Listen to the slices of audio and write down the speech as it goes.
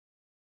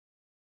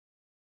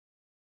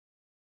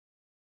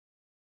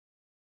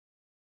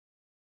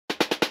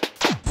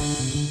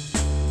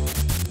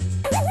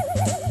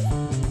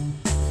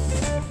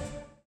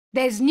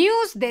There's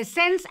news, there's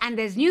sense, and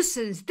there's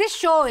nuisance. This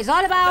show is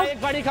all about... एक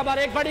बड़ी खबर आ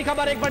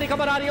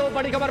रही है। वो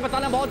बड़ी खबर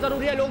बताना बहुत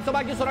जरूरी है।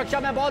 लोकसभा की सुरक्षा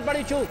में बहुत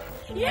बड़ी चूक।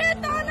 ये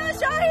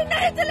तानाशाही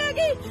नहीं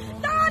चलेगी,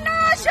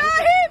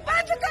 तानाशाही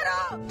बंद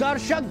करो।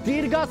 दर्शक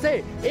दीर्घा से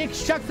एक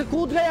शख्स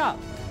कूद गया।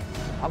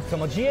 अब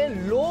समझिए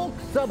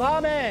लोकसभा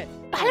में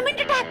पार्लियामेंट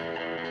अटैक।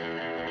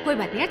 कोई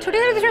बात नहीं है,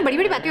 छोटी-छोटी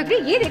बड़ी-बड़ी बातें होती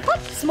है। ये देखो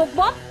स्मोक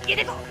बॉम्ब, ये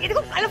देखो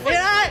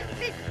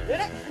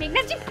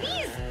मेघना जी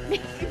प्लीज,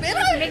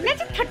 मेघना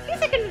जी 30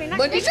 सेकंड में ना।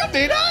 मनीषा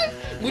मेरा है,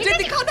 मुझे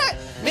दिखाना है,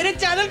 मेरे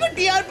चैनल को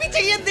टीआरपी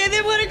चाहिए, दे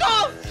दे मेरे को,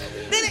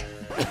 दे दे।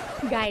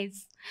 Guys,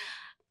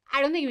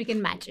 I don't think we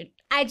can match it.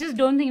 I just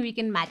don't think we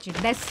can match it.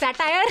 There's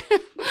satire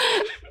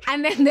and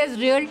then there's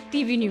real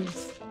TV news.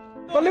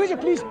 Pallavi ji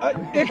please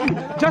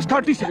just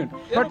 30 second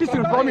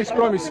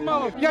promise.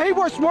 यही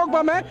वो स्मोक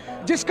बम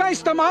है जिसका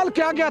इस्तेमाल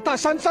किया गया था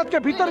संसद के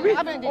भीतर भी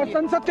और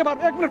संसद के बाहर।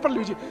 1 मिनट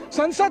पल्लवी जी,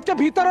 संसद के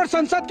भीतर और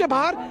संसद के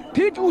बाहर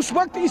ठीक उस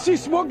वक्त इसी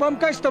स्मोक बम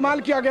का इस्तेमाल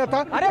किया गया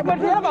था। अरे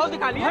बहुत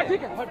निकाली है,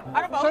 ठीक है,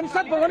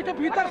 संसद भवन के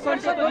भीतर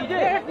संसद,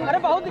 अरे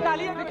बहुत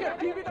निकाली है।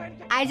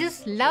 I just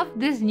love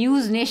this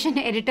News Nation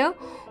editor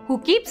who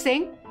keeps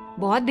saying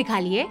बहुत दिखा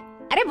लिए,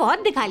 अरे बहुत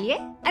दिखा लिए,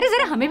 अरे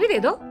जरा हमें भी दे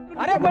दो।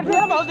 अरे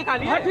बहुत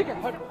निकाली है, ठीक है,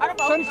 अरे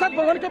संसद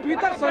भवन के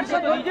भीतर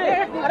संसद,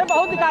 अरे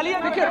बहुत निकाली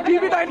है। देखिए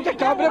TV9 के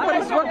कैमरे पर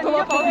इस वक्त हम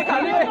आपको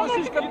दिखाने की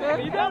कोशिश करते हैं।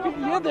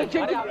 ये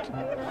देखिए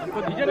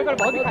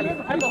बहुत निकाली है,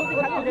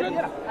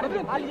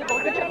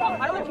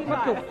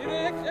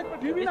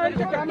 TV9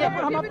 के कैमरे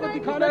पर हम आपको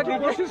दिखाने की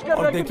कोशिश कर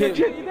रहे हैं।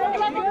 देखिए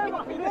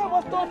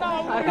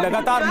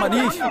लगातार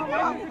मनीष,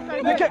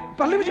 देखिए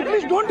Pallavi ji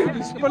please don't do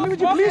this, Pallavi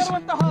ji please,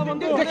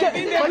 देखिए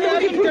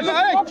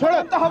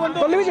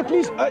Pallavi ji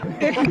please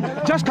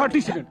just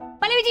 30 second.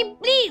 Pallavi ji,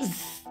 please.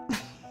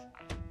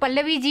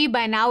 Pallavi ji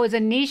by now is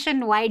a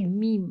nationwide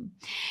meme.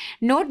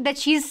 Note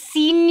that she's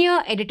senior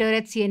editor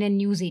at CNN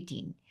News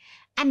 18.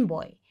 And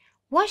boy,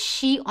 was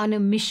she on a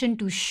mission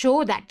to show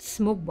that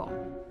smoke bomb.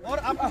 और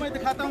आपको मैं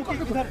दिखाता हूं कि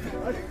इधर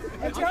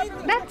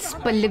That's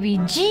Pallavi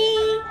ji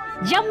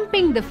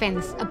jumping the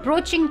fence,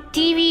 approaching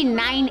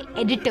TV9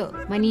 editor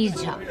Manish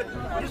Jha.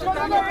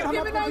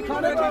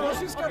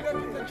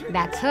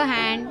 That's her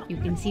hand. You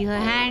can see her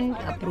hand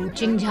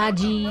approaching Jha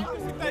ji.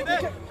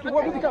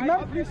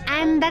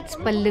 And that's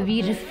Pallavi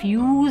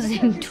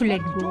refusing to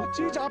let go.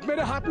 चीज आप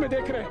मेरे हाथ में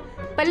देख रहे हैं।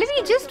 Pallavi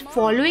just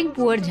following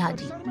poor Jha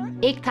ji.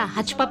 एक था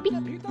हच पपी,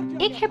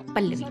 एक है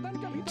Pallavi,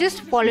 just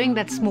following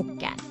that smoke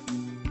can.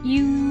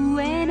 You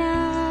and I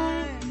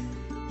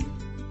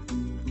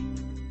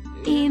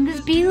in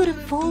this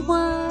beautiful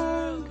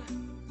world.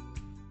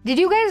 Did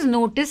you guys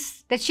notice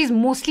that she's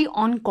mostly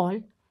on call?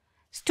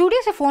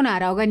 Studio से phone आ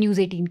रहा होगा News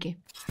 18 के।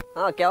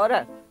 हाँ क्या हो रहा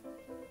है?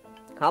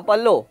 हाँ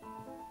पल्लो,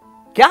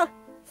 क्या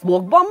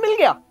स्मोक बॉम्ब मिल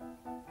गया?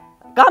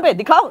 कहाँ पे?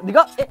 दिखाओ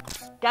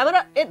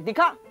कैमरा,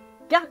 दिखा।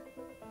 क्या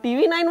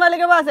TV9 वाले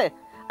के पास है?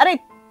 अरे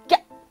क्या?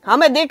 हाँ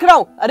मैं देख रहा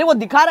हूँ। अरे वो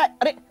दिखा रहा है।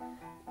 अरे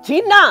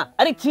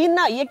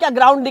छीनना, ये क्या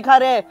ग्राउंड दिखा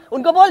रहे हैं?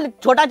 उनको बोल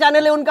छोटा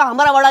चैनल है उनका,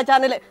 हमारा बड़ा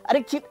चैनल है। अरे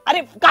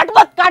काट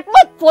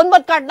मत, फोन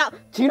मत काटना।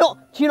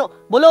 छीनो,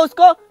 बोलो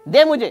उसको,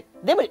 दे मुझे।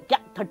 क्या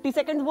 30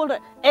 सेकंड बोल रहे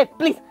हैं?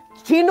 प्लीज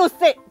छीन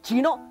उससे,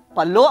 छीनो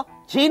पल्लो,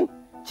 छीन,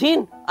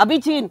 अभी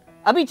छीन।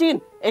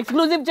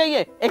 एक्सक्लूसिव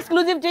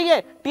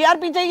चाहिए,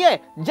 टीआरपी चाहिए,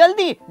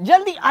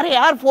 जल्दी। अरे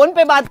यार फोन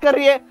पे बात कर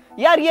रही है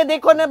यार, ये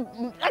देखो ना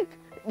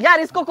यार,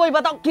 इसको कोई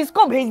बताओ,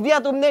 किसको भेज दिया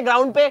तुमने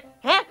ग्राउंड पे?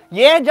 हैं?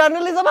 ये है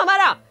जर्नलिज्म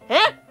हमारा?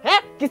 हैं?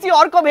 किसी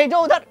और को भेजो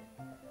उधर।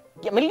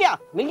 क्या मिल गया?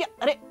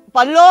 अरे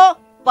पल्लो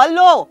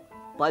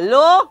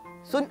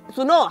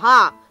सुनो,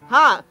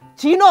 हाँ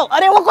छीनो।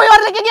 अरे वो कोई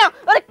और लेके गया,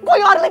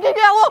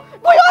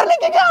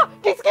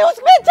 किसके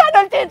उसमें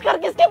चैनल चेंज कर,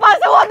 किसके पास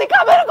है वो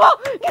दिखा मेरे को,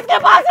 किसके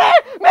पास है,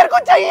 मेरे को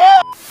चाहिए।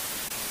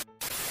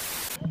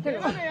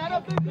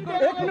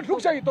 1 मिनट रुक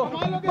जाइए तो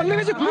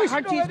Pallavi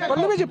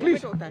ji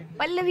please,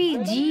 Pallavi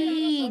ji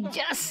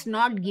just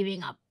not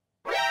giving up.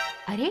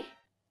 अरे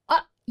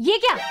ये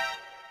क्या?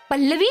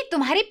 पल्लवी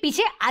तुम्हारे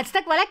पीछे आज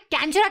तक वाला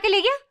कैन चुरा के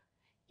ले गया?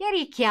 यार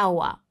ये क्या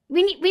हुआ?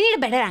 We need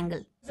a better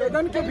angle.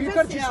 सदन के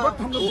भीतर जिस वक्त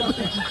हम लोग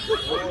जाते हैं।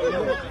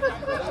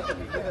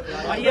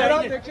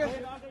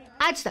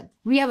 आज तक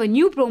we have a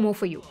new promo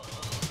for you.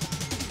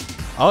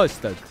 आज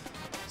तक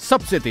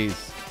सबसे तेज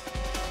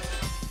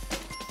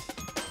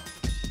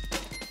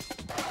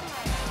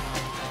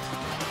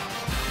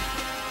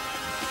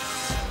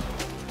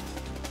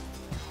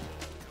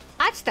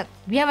आज तक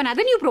we have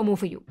another new promo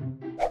for you.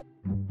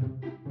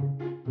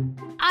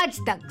 आज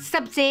तक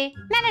सबसे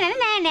ना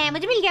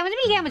मुझे मिल गया,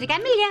 मुझे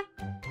कैन मिल गया।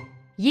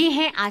 ये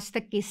हैं आज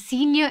तक के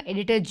senior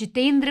editor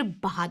Jitendra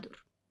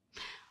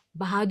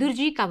Bahadur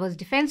ji covers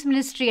defense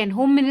ministry and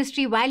home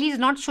ministry while he is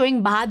not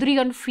showing बहादुरी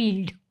on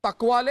field.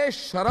 तकवाले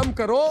शर्म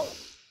करो।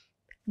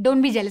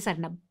 Don't be jealous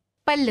Arnab.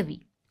 Pallavi,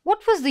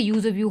 what was the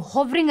use of you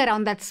hovering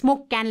around that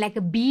smoke can like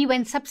a bee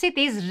when Sabse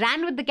Tez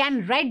ran with the can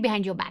right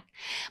behind your back?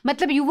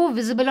 Matlab you were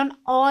visible on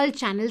all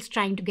channels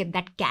trying to get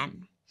that can.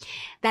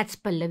 That's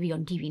Pallavi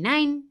on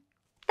TV9,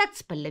 that's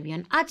Pallavi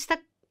on Aaj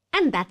Tak,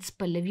 and that's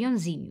Pallavi on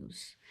Z News.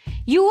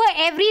 You were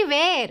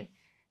everywhere.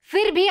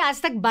 फिर भी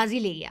आज तक बाजी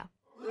ले गया।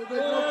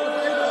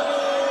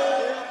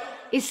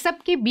 इस सब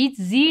के बीच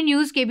जी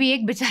न्यूज के भी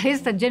एक बेचारे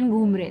सज्जन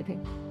घूम रहे थे।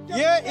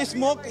 ये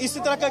स्मोक इसी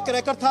तरह का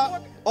क्रैकर था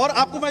और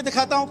आपको मैं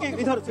दिखाता हूँ कि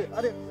इधर से,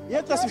 अरे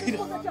ये तस्वीर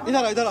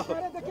इधर आओ,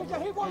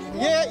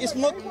 ये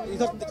स्मोक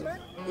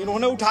इधर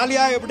इन्होंने उठा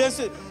लिया है, एविडेंस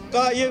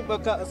का ये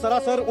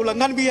सरासर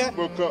उल्लंघन भी है।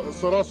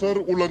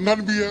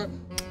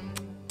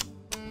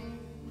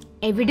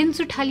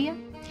 एविडेंस उठा लिया,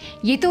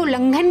 ये तो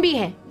उल्लंघन भी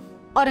है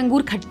और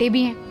अंगूर खट्टे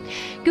भी हैं,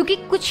 क्योंकि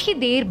कुछ ही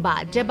देर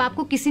बाद जब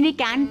आपको किसी ने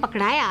कैन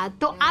पकड़ाया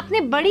तो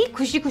आपने बड़ी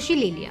खुशी खुशी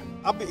ले लिया।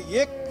 अब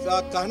ये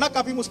कहना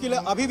काफी मुश्किल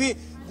है, अभी भी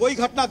कोई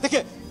घटना, देखिए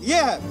ये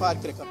है फायर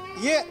क्रैकर,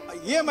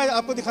 ये मैं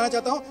आपको दिखाना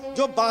चाहता हूँ,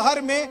 जो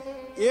बाहर में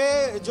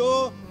ये जो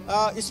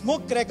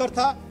स्मोक क्रैकर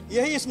था,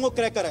 यही स्मोक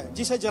क्रैकर है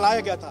जिसे जलाया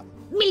गया था।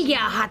 मिल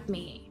गया हाथ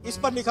में, इस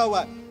पर लिखा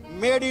हुआ है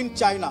मेड इन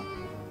चाइना।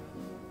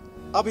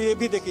 अब ये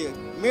भी देखिए,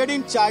 मेड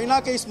इन चाइना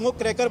के स्मोक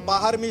क्रैकर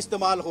बाहर में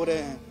इस्तेमाल हो रहे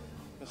हैं।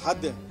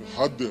 हद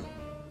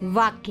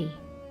वाकई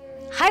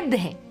हद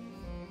है।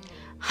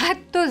 हद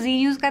तो जी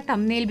न्यूज का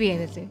थंबनेल भी है।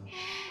 वैसे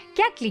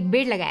क्या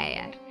क्लिकबेट लगाया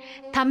यार।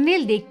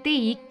 थंबनेल देखते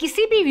ही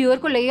किसी भी व्यूअर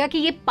को लगेगा कि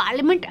ये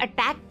पार्लियामेंट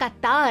अटैक का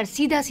तार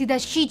सीधा सीधा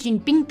शी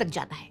जिनपिंग तक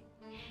जाता है।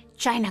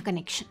 China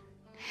connection.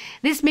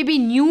 This may be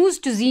news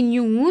to Z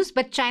News,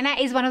 but China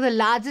is one of the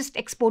largest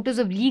exporters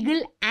of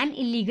legal and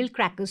illegal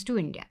crackers to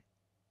India.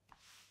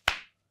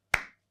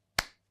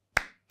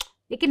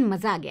 लेकिन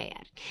मजा आ गया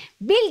यार,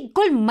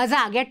 बिल्कुल मजा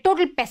आ गया,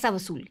 टोटल पैसा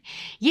वसूल।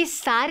 ये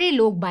सारे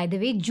लोग by the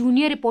way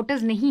junior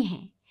reporters नहीं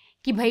हैं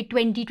कि भाई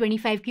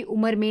 20-25 की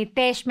उम्र में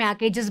तैश में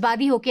आके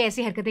जज्बाती होके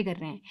ऐसी हरकतें कर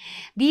रहे हैं।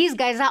 These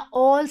guys are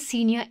all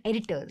senior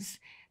editors.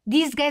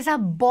 These guys are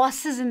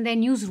bosses in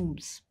their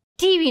newsrooms.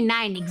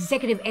 TV9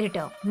 executive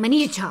editor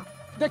Manish Jha.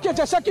 देखिए,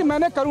 जैसा कि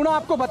मैंने करुणा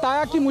आपको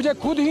बताया कि मुझे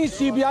खुद ही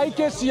सीबीआई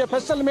के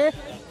CFSL में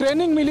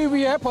ट्रेनिंग मिली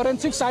हुई है,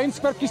 फॉरेंसिक साइंस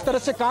पर किस तरह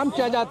से काम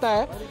किया जाता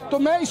है, तो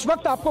मैं इस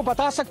वक्त आपको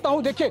बता सकता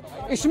हूं। देखिए,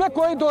 इसमें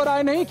कोई दो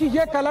राय नहीं कि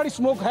ये कलर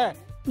स्मोक है।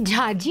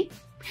 झा जी,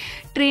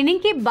 ट्रेनिंग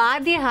के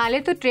बाद ये हाल है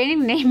तो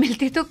ट्रेनिंग नहीं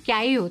मिलती तो क्या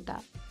ही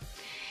होता।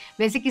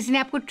 वैसे किसी ने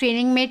आपको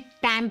ट्रेनिंग में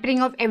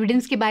टैम्परिंग ऑफ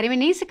एविडेंस के बारे में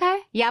नहीं सिखाया,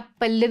 या आप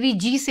पल्लवी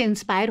जी से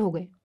इंस्पायर हो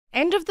गए?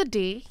 End of the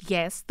day,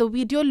 yes, the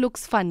video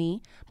looks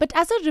funny, but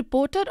as a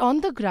reporter on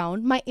the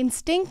ground, my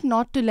instinct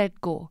not to let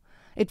go.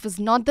 It was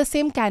not the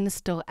same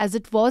canister as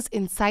it was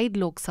inside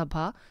Lok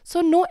Sabha,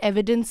 so no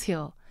evidence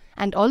here.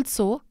 And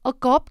also, a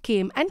cop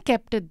came and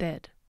kept it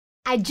there.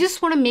 I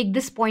just want to make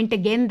this point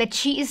again that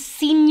she is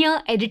senior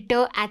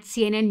editor at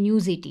CNN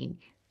News 18.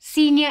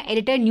 Senior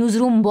editor,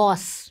 newsroom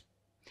boss.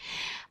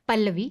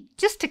 Pallavi,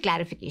 just a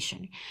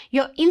clarification.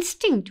 Your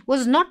instinct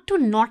was not to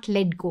not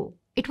let go.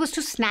 It was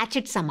to snatch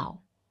it somehow.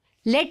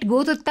 Let go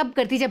तो तब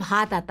करती जब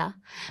हाथ आता.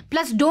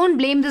 Plus don't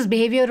blame this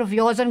behavior of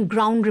yours on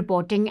ground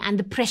reporting and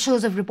the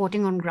pressures of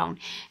reporting on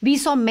ground. We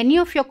saw many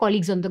of your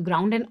colleagues on the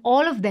ground and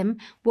all of them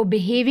were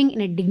behaving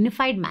in a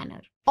dignified manner.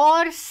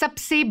 और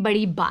सबसे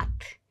बड़ी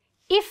बात,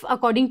 if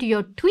according to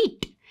your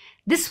tweet,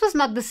 this was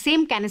not the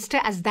same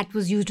canister as that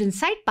was used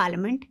inside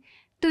Parliament,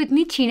 तो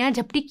इतनी छीना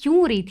झपटी क्यों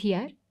हो रही थी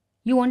यार?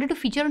 You wanted to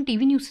feature on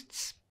TV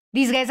Newsance.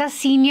 These guys are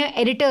senior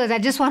editors.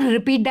 I just want to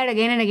repeat that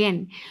again and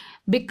again.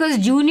 Because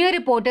junior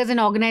reporters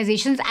and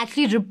organizations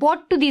actually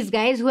report to these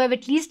guys who have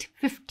at least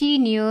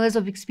 15 years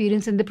of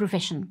experience in the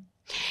profession.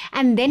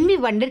 And then we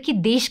wonder कि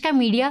देश का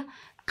media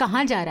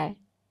कहाँ जा रहा है?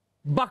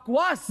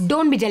 बकवास।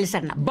 Don't be jealous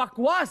Arnab.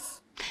 बकवास।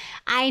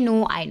 I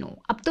know.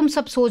 अब तुम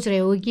सब सोच रहे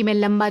हो कि मैं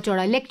लंबा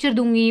चौड़ा लेक्चर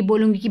दूंगी,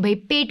 बोलूंगी कि भाई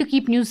पे टू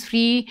कीप न्यूज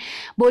फ्री,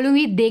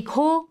 बोलूंगी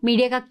देखो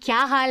मीडिया का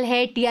क्या हाल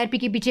है, TRP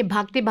के पीछे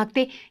भागते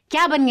भागते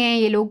क्या बन गए हैं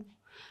ये लोग।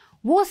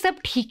 वो सब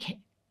ठीक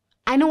है।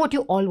 I know what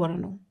you all want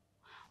to know.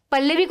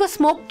 Pallavi को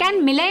स्मोक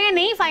कैन मिला या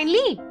नहीं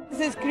finally?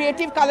 This is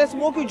creative color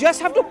smoke. You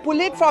just have to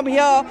pull it from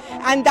here,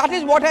 and that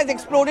is what has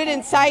exploded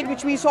inside,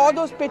 which we saw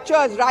those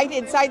pictures right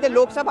inside the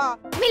Lok Sabha.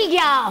 मिल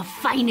गया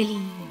finally.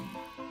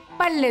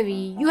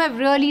 Pallavi, you have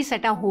really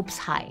set our hopes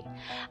high.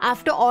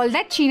 After all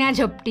that china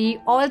jhapti,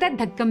 all that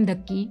dhakkam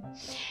dhakki,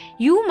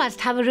 you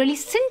must have a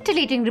really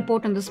scintillating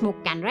report on the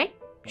smoke can, right?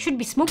 Should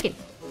be smoking.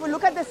 If you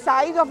look at the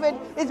size of it,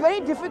 it's very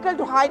difficult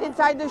to hide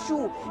inside the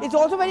shoe. It's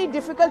also very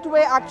difficult to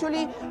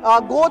actually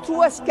go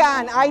through a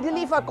scan.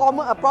 Ideally, if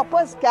a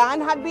proper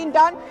scan had been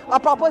done, a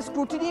proper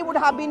scrutiny would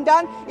have been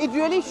done, it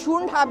really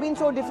shouldn't have been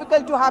so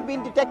difficult to have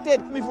been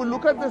detected. If you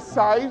look at the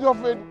size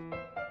of it,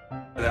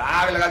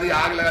 आग लगा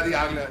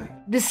दी।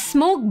 The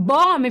smoke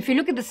bomb, if you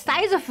look at the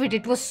size of it,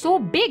 it was so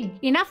big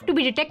enough to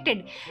be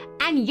detected,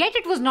 and yet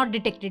it was not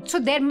detected. So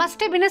there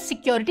must have been a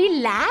security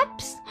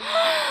lapse.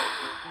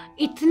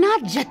 इतना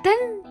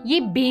जतन ये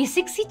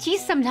basic सी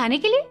चीज समझाने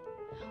के लिए।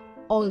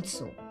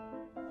 Also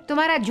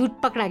तुम्हारा झूठ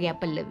पकड़ा गया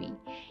पल्लवी।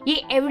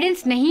 ये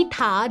एविडेंस नहीं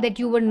था that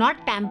you were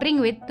not tampering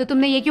with, तो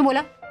तुमने ये क्यों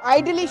बोला?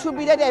 Ideally should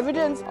be that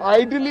evidence.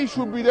 Ideally it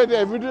should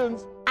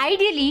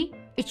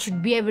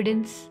be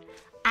evidence.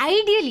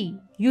 Ideally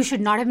you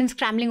should not have been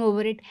scrambling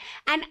over it,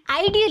 and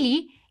ideally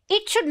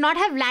it should not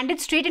have landed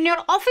straight in your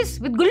office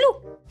with गुल्लू।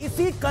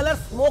 इसी colour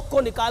smoke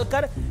को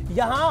निकालकर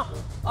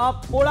यहाँ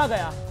फोड़ा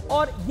गया,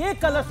 और ये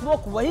colour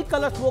smoke वही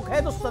colour smoke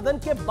है जो सदन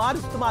के बाहर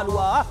इस्तेमाल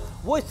हुआ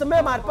वो इस समय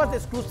हमारे पास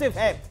एक्सक्लूसिव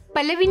है।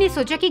 पल्लवी ने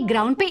सोचा कि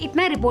ग्राउंड पे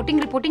इतना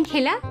रिपोर्टिंग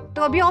खेला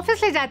तो अभी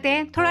ऑफिस ले जाते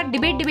हैं थोड़ा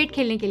डिबेट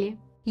खेलने के लिए।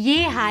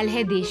 ये हाल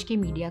है देश के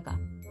मीडिया का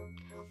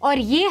और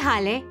ये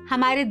हाल है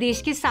हमारे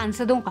देश के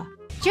सांसदों का।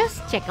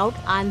 Just check out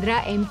Andhra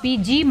MP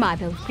G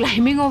Madhav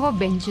climbing over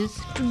benches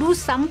to do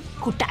some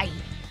kutai.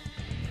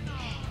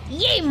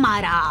 Ye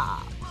mara!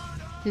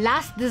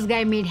 Last this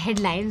guy made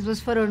headlines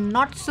was for a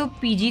not so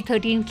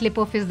PG-13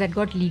 clip of his that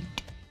got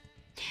leaked.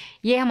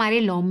 ये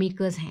हमारे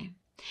lawmakers हैं.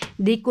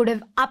 They could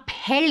have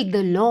upheld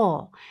the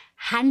law,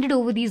 handed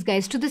over these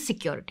guys to the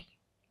security.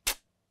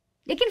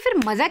 लेकिन फिर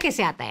मजा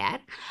कैसे आता है यार?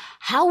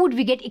 How would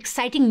we get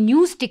exciting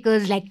news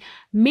stickers like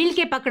मिल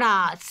के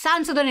पकड़ा,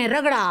 सांसदों ने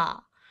रगड़ा?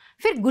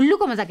 फिर गुल्लू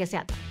को मजा कैसे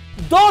आता?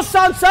 दो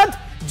सांसद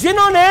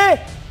जिन्होंने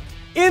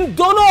इन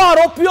दोनों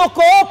आरोपियों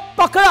को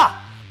पकड़ा।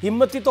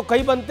 हिम्मती तो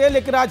कई बनते हैं,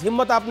 लेकिन आज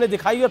हिम्मत आपने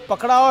दिखाई और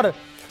पकड़ा और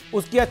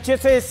उसकी अच्छे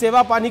से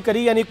सेवा पानी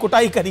करी, यानी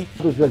कुटाई करी।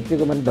 उस व्यक्ति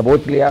को मैंने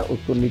दबोच लिया,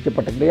 उसको नीचे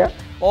पटक दिया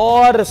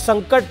और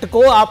संकट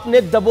को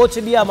आपने दबोच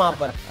लिया वहां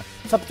पर।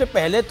 सबसे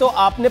पहले तो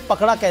आपने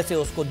पकड़ा कैसे,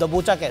 उसको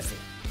दबोचा कैसे?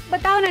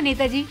 बताओ ना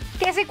नेताजी,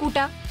 कैसे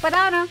कूटा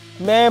बताओ ना।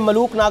 मैं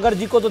मलूक नागर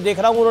जी को तो देख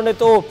रहा हूँ, उन्होंने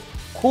तो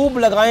खूब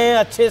लगाए हैं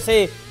अच्छे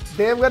से।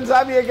 देवगन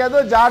साहब ये कह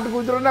दो, जाट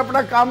गुजरों ने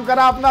अपना काम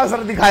करा, अपना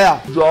असर दिखाया।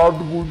 जाट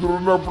गुजरों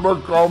ने अपना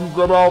काम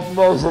करा,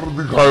 अपना असर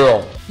दिखाया।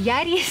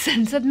 यार ये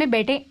संसद में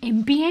बैठे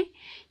एमपी हैं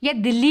या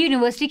दिल्ली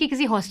यूनिवर्सिटी के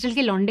किसी हॉस्टल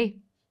के लौंडे?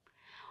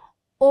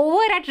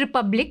 ओवर एट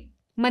रिपब्लिक,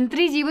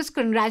 मंत्री जी was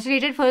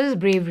कांग्रेचुलेटेड for his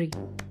bravery.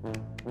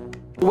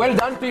 Well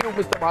done to you,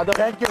 Mr. Madhav.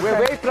 Thank you. We're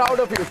very proud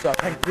of you, sir.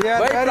 We are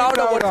very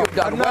proud of what you've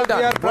done. Well done.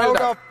 We are proud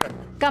of.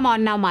 Come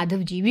on now,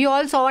 Madhav ji. We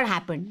all saw what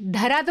happened.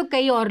 धरा तो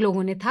कई और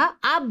लोगों ने था,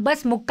 आप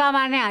बस मुक्का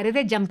मारने आ रहे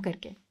थे जंप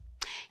करके।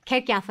 खैर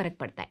क्या फर्क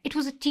पड़ता है? It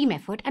was a team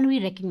effort and we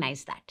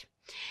recognize that.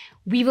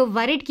 We were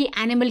worried कि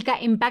एनिमल का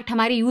इम्पैक्ट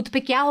हमारे यूथ पे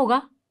क्या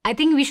होगा. I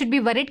think we should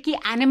be worried कि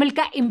एनिमल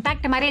का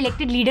इम्पैक्ट हमारे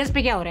इलेक्टेड लीडर्स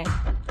पे क्या हो रहा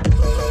है.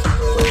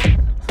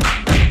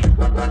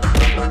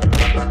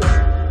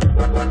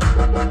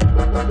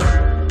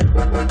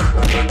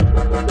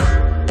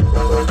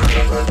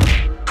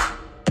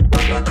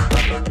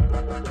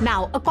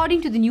 Now,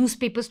 according to the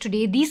newspapers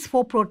today, these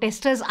 4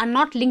 protesters are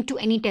not linked to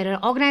any terror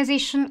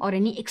organization or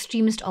any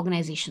extremist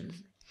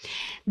organizations.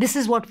 This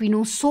is what we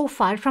know so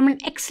far from an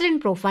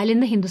excellent profile in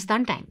the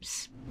Hindustan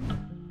Times.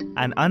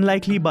 An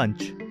unlikely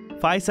bunch,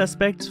 5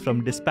 suspects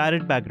from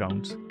disparate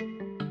backgrounds.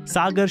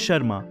 Sagar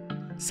Sharma,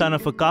 son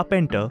of a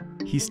carpenter,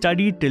 he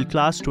studied till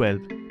class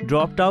 12,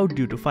 dropped out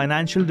due to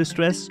financial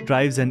distress,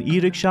 drives an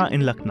e-rickshaw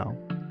in Lucknow.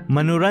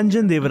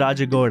 Manoranjan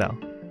Devarajagowda,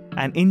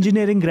 an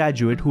engineering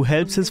graduate who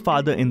helps his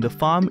father in the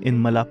farm in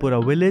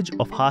Malapura village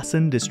of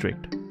Hassan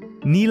district.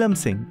 Neelam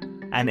Singh,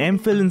 an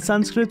MPhil in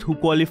Sanskrit who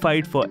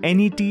qualified for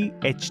NET,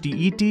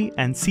 HTET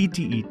and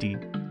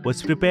CTET,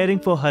 was preparing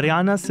for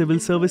Haryana Civil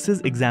Services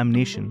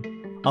examination.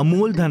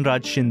 Amol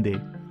Dhanraj Shinde,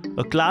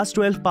 a class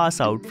 12 pass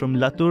out from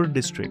Latur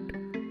district,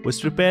 was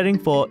preparing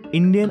for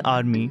Indian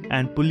Army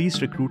and police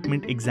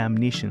recruitment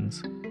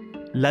examinations.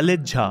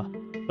 Lalit Jha,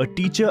 a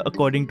teacher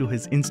according to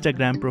his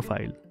Instagram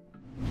profile.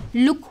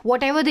 Look,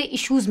 whatever the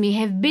issues may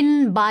have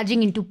been,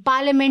 barging into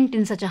parliament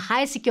in such a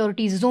high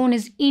security zone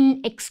is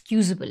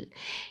inexcusable.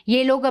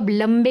 ये लोग अब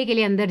लंबे के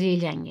लिए अंदर jail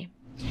जाएंगे.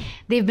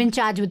 They've been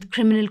charged with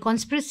criminal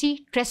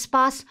conspiracy,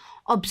 trespass,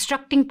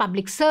 obstructing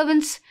public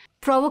servants,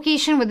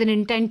 provocation with an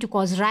intent to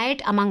cause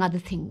riot, among other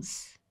things.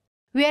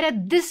 We are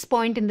at this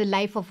point in the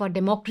life of our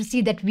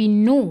democracy that we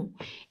know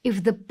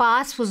if the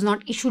pass was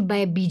not issued by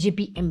a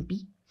BJP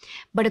MP,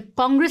 but a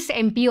Congress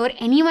MP or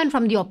anyone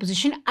from the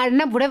opposition,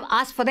 Arnab would have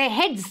asked for their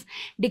heads,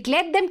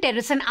 declared them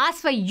terrorists and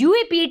asked for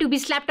UAPA to be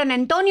slapped on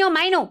Antonio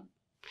Maino.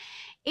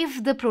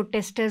 If the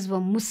protesters were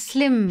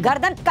Muslim,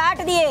 गर्दन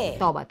काट दिए.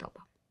 तौबा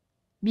तौबा.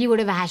 We would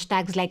have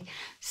hashtags like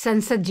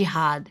Sansad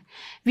Jihad.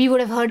 We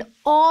would have heard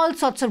all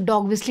sorts of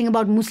dog whistling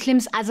about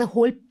Muslims as a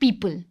whole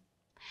people.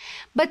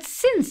 But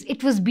since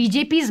it was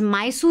BJP's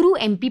Mysuru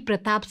MP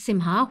Pratap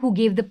Simha who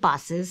gave the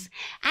passes,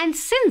 and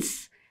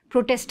since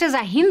protesters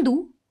are Hindu,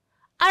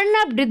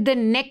 Arnab did the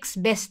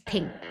next best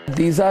thing.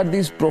 These are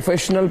these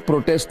professional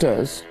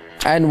protesters,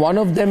 and one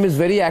of them is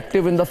very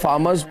active in the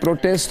farmers'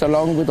 protest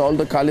along with all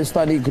the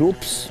Khalistani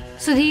groups.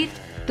 Sudhir,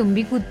 तुम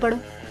भी कूद पड़ो.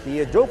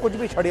 ये जो कुछ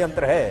भी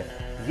षड्यंत्र है,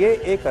 ये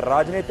एक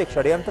राजनीतिक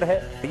षड्यंत्र है.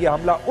 ये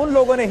हमला उन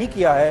लोगों ने ही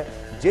किया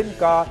है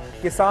जिनका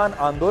किसान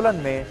आंदोलन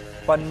में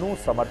पन्नू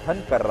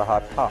समर्थन कर रहा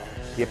था.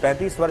 ये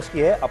 35 वर्ष की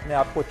है, अपने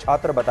आप को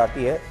छात्र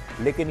बताती है,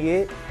 लेकिन ये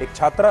एक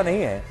छात्रा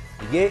नहीं है,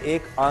 ये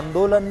एक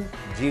आंदोलन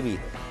जीवी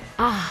है.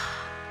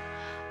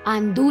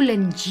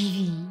 आंदोलन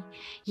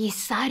जीवी, ये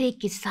सारे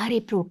के सारे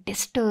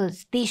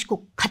प्रोटेस्टर्स, देश को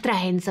खतरा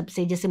है इन सब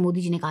से, जैसे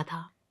मोदी जी ने कहा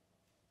था.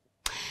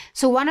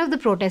 So one of the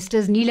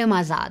protesters, Neelam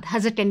Azad,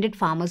 has attended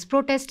farmers'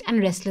 protest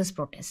and wrestlers'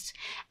 protest,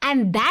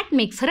 and that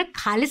makes her a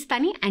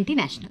Khalistani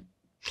anti-national.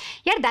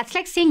 Yeah, that's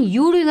like saying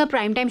you doing a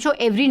primetime show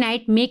every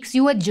night makes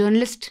you a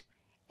journalist.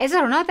 ऐसा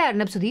होना होता है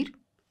Arnab Sudhir?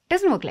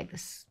 Doesn't work like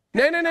this.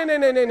 नहीं,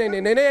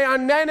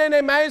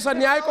 मैं इस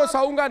अन्याय को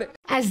सहूंगा नहीं.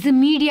 As the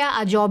media,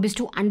 our job is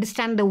to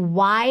understand the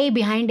why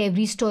behind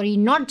every story,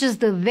 not just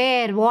the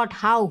where, what,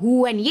 how,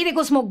 who, and ye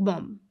dekho smoke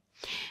bomb.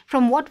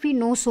 From what we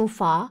know so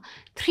far,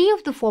 3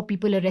 of the 4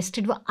 people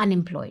arrested were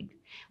unemployed,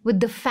 with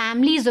the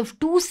families of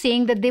 2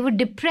 saying that they were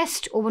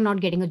depressed over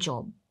not getting a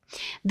job.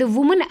 The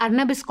woman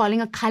Arnab is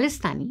calling a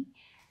Khalistani.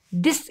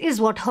 This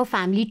is what her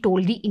family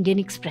told the Indian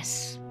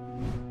Express.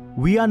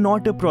 We are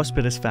not a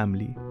prosperous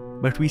family,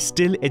 but we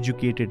still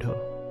educated her.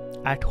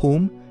 At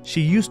home,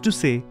 she used to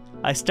say,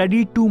 I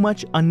studied too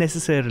much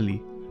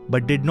unnecessarily,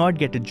 but did not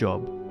get a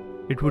job.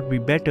 It would be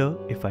better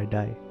if I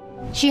die.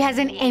 She has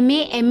an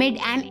MA, MEd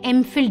and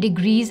MPhil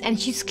degrees and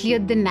she's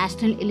cleared the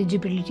national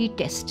eligibility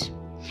test.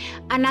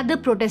 Another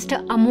protester,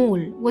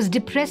 Amol, was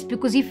depressed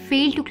because he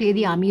failed to clear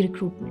the army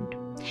recruitment.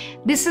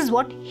 This is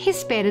what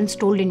his parents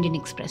told Indian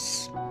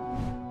Express.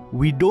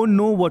 We don't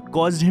know what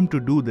caused him to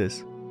do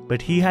this, but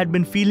he had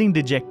been feeling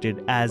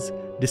dejected as,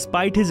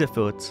 despite his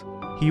efforts,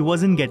 he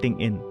wasn't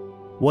getting in.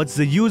 What's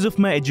the use of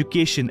my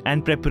education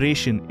and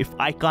preparation if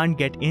I can't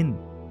get in?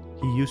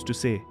 He used to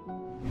say.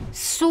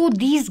 So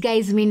these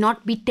guys may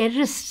not be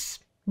terrorists,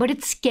 but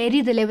it's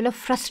scary the level of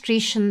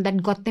frustration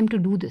that got them to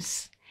do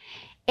this.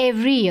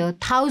 Every year,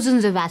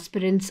 thousands of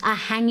aspirants are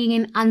hanging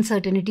in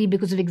uncertainty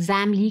because of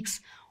exam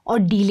leaks or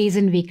delays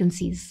in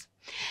vacancies.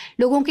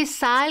 लोगों के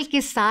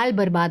साल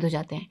बर्बाद हो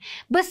जाते हैं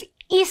बस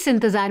इस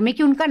इंतजार में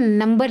कि उनका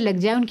नंबर लग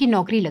जाए, उनकी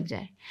नौकरी लग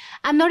जाए.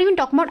 I'm not even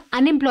talking about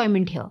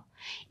unemployment here.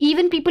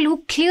 Even people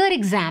who clear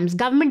exams,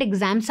 government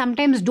exams,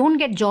 sometimes don't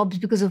get jobs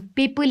because of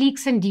paper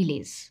leaks and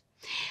delays.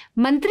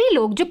 मंत्री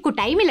लोग जो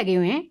कुटाई में लगे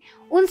हुए हैं,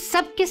 उन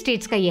सब के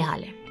स्टेट्स का ये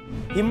हाल है.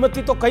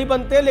 हिम्मती तो कई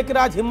बनते हैं, लेकिन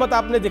आज हिम्मत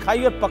आपने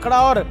दिखाई और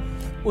पकड़ा और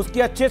उसकी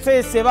अच्छे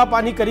से सेवा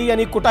पानी करी,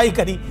 यानी कुटाई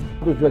करी.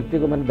 उस व्यक्ति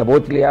को मैंने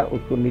दबोच लिया,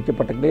 उसको नीचे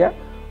पटक दिया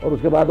और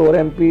उसके बाद और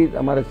MP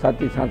हमारे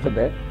साथी सांसद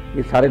है,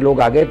 ये सारे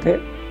लोग आ गए थे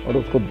और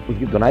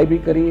उसकी धुनाई भी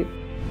करी.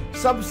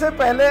 सबसे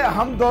पहले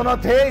हम दोनों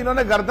थे,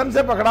 इन्होंने गर्दन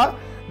से पकड़ा,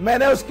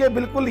 मैंने उसके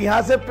बिल्कुल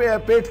यहाँ से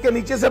पेट के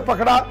नीचे से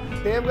पकड़ा.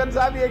 देवगन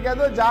साहब ये कह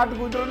दो, जाट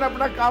गुजरों ने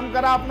अपना काम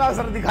करा, अपना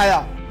असर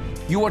दिखाया.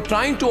 You are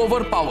trying to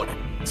overpower him.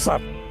 Sir.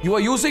 You are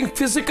using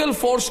physical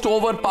force to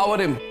overpower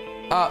him,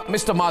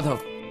 Mr. Madhav.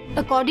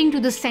 According to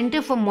the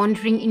Center for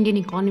Monitoring Indian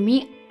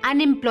Economy,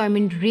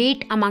 unemployment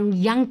rate among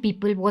young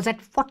people was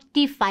at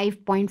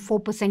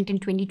 45.4% in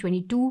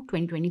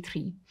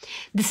 2022-2023.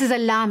 This is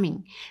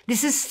alarming.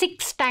 This is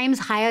 6 times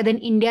higher than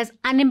India's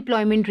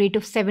unemployment rate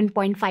of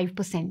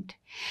 7.5%.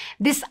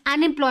 This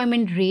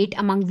unemployment rate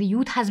among the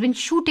youth has been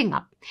shooting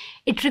up.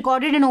 It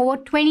recorded an over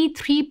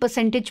 23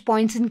 percentage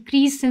points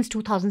increase since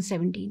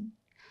 2017.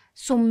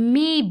 So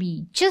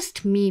maybe,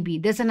 just maybe,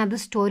 there's another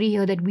story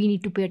here that we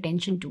need to pay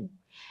attention to.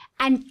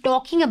 And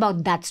talking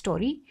about that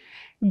story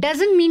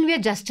doesn't mean we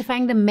are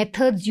justifying the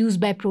methods used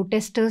by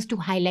protesters to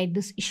highlight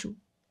this issue.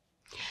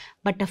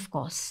 But of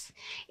course,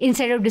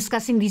 instead of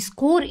discussing these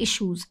core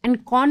issues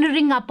and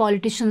cornering our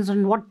politicians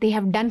on what they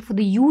have done for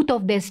the youth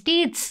of their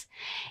states,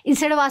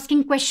 instead of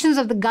asking questions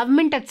of the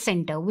government at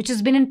center, which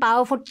has been in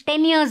power for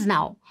 10 years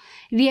now,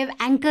 we have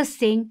anchors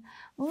saying,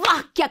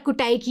 वाह क्या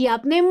कुटाई की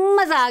आपने,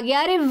 मजा आ गया,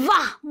 अरे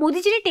वाह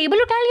मोदी जी ने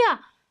टेबल उठा लिया,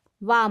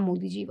 वाह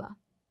मोदी जी वाह.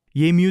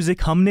 ये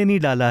म्यूजिक हमने नहीं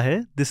डाला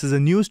है. This is a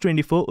News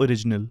 24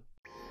 original.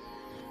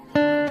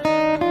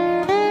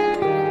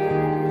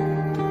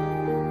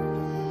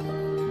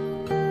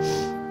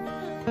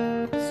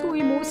 So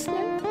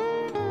emotional.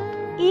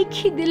 एक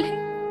ही दिल है,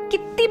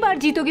 कितनी बार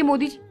जीतोगे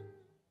मोदी जी.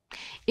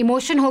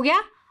 इमोशन हो गया,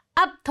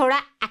 अब थोड़ा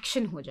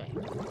एक्शन हो जाए.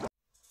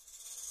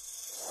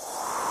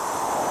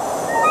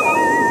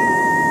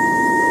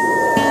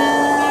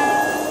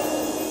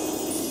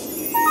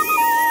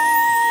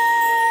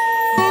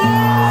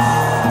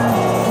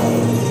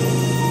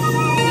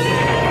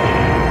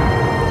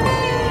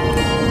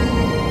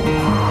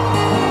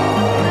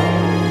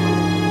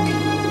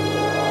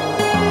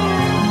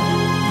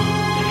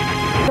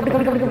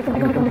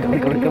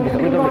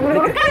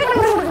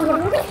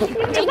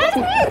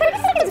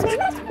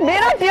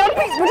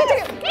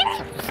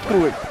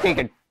 Screw it, take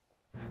it.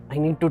 I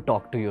need to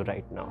talk to you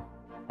right now.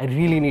 I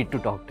really need to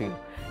talk to you.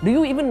 Do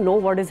you even know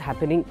what is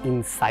happening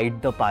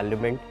inside the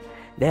parliament?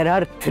 There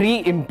are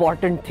 3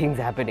 important things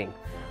happening.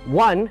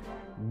 One,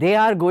 they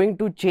are going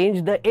to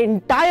change the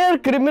entire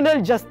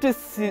criminal justice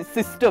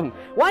system.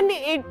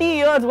 180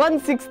 years,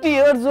 160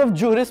 years of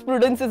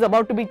jurisprudence is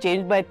about to be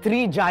changed by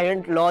 3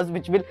 giant laws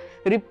which will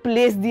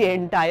replace the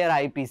entire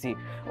IPC.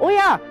 Oh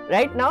yeah,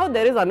 right now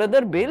there is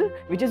another bill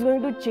which is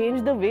going to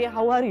change the way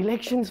how our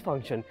elections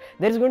function.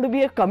 There is going to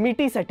be a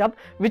committee set up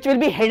which will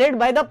be headed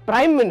by the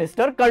Prime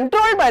Minister,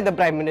 controlled by the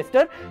Prime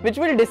Minister, which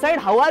will decide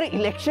how our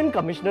election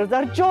commissioners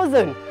are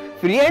chosen.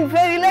 Free and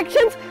fair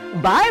elections,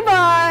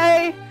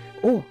 bye-bye!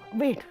 Oh,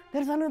 wait,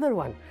 there's another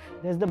one.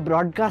 There's the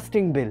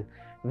broadcasting bill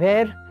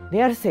where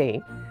they are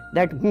saying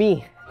that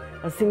me,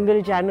 a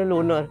single channel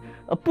owner,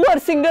 a poor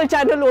single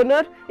channel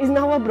owner is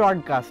now a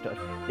broadcaster.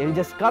 They'll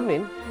just come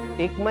in,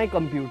 take my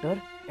computer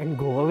and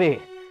go away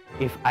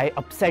if I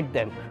upset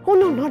them. Oh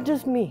no, not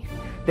just me.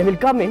 They will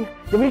come in,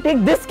 they will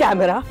take this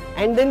camera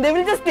and then they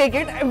will just take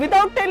it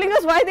without telling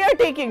us why they are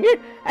taking it,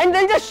 and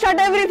they'll just shut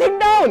everything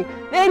down.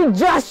 They'll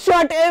just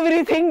shut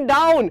everything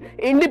down.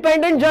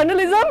 Independent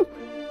journalism?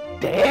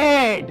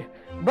 Dead.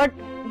 But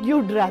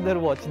you'd rather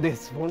watch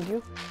this, won't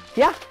you?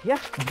 Yeah,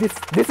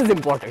 this is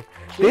important.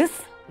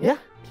 This, yeah.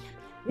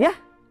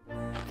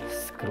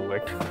 Screw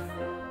it.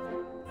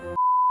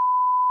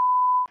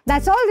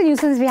 That's all the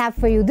nuisance we have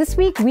for you this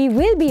week. We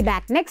will be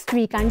back next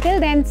week. Until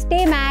then,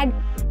 stay mad.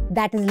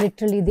 That is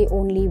literally the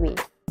only way.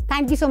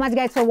 Thank you so much,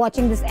 guys, for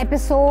watching this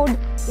episode.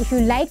 If you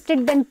liked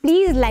it, then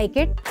please like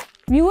it.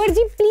 Viewers,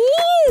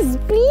 please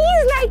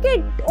like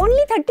it.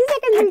 Only 30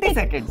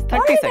 seconds.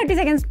 30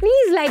 seconds.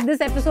 Please like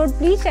this episode.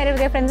 Please share it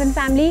with your friends and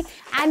family.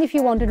 And if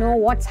you want to know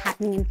what's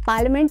happening in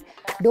Parliament,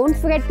 don't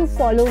forget to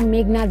follow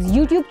Meghnad's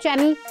YouTube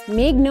channel,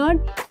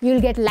 Meghnad.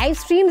 You'll get live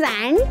streams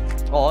and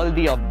all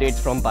the updates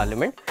from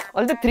Parliament.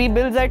 All the 3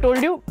 bills I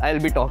told you, I'll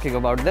be talking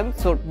about them.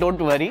 So don't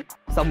worry,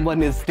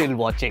 someone is still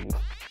watching.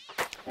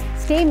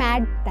 Stay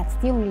mad. That's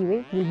the only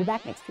way. We'll be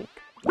back next week.